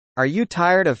Are you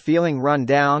tired of feeling run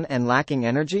down and lacking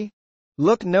energy?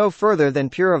 Look no further than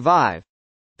Puravive,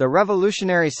 the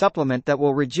revolutionary supplement that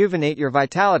will rejuvenate your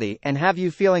vitality and have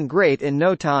you feeling great in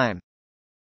no time.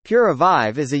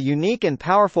 Puravive is a unique and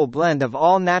powerful blend of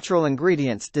all natural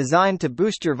ingredients designed to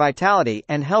boost your vitality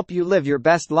and help you live your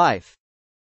best life.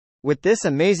 With this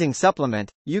amazing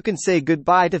supplement, you can say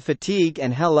goodbye to fatigue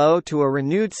and hello to a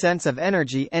renewed sense of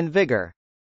energy and vigor.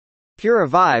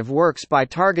 Puravive works by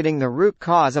targeting the root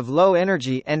cause of low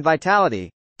energy and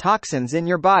vitality, toxins in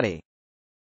your body.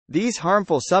 These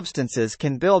harmful substances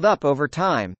can build up over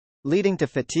time, leading to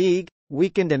fatigue,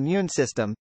 weakened immune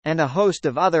system, and a host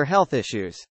of other health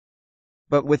issues.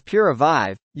 But with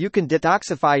Puravive, you can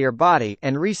detoxify your body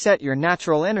and reset your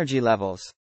natural energy levels.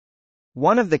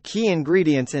 One of the key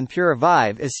ingredients in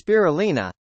Puravive is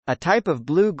spirulina, a type of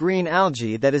blue-green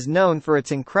algae that is known for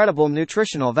its incredible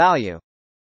nutritional value.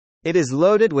 It is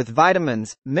loaded with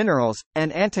vitamins, minerals,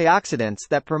 and antioxidants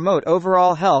that promote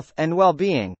overall health and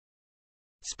well-being.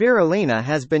 Spirulina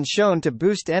has been shown to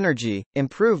boost energy,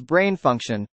 improve brain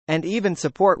function, and even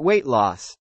support weight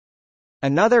loss.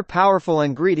 Another powerful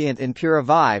ingredient in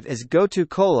Puravive is gotu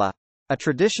kola, a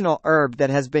traditional herb that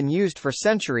has been used for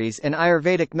centuries in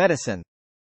Ayurvedic medicine.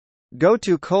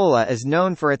 Gotu kola is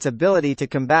known for its ability to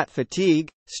combat fatigue,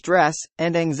 stress,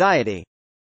 and anxiety.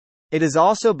 It is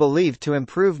also believed to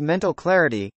improve mental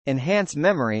clarity, enhance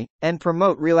memory, and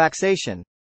promote relaxation.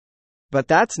 But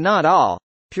that's not all.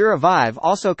 Puravive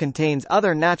also contains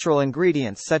other natural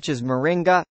ingredients such as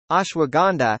moringa,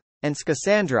 ashwagandha, and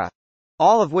schisandra,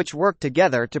 all of which work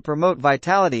together to promote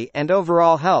vitality and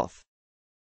overall health.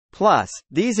 Plus,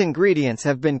 these ingredients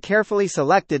have been carefully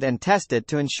selected and tested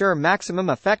to ensure maximum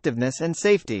effectiveness and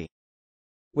safety.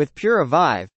 With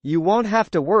Puravive, you won't have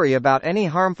to worry about any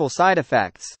harmful side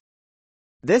effects.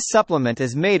 This supplement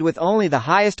is made with only the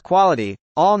highest quality,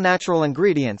 all-natural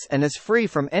ingredients and is free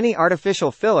from any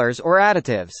artificial fillers or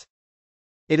additives.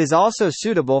 It is also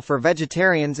suitable for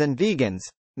vegetarians and vegans,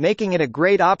 making it a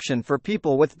great option for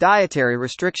people with dietary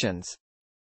restrictions.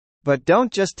 But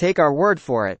don't just take our word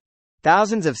for it.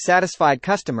 Thousands of satisfied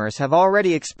customers have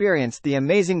already experienced the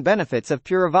amazing benefits of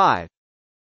Puravive.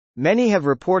 Many have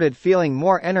reported feeling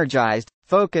more energized,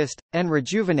 focused, and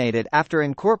rejuvenated after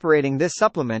incorporating this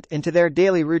supplement into their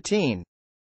daily routine.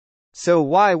 So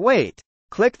why wait?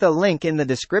 Click the link in the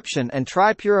description and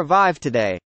try Puravive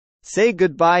today. Say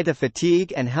goodbye to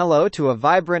fatigue and hello to a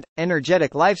vibrant,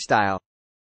 energetic lifestyle.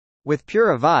 With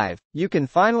Puravive, you can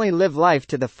finally live life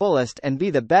to the fullest and be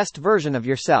the best version of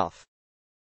yourself.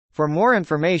 For more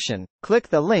information, click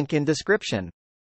the link in description.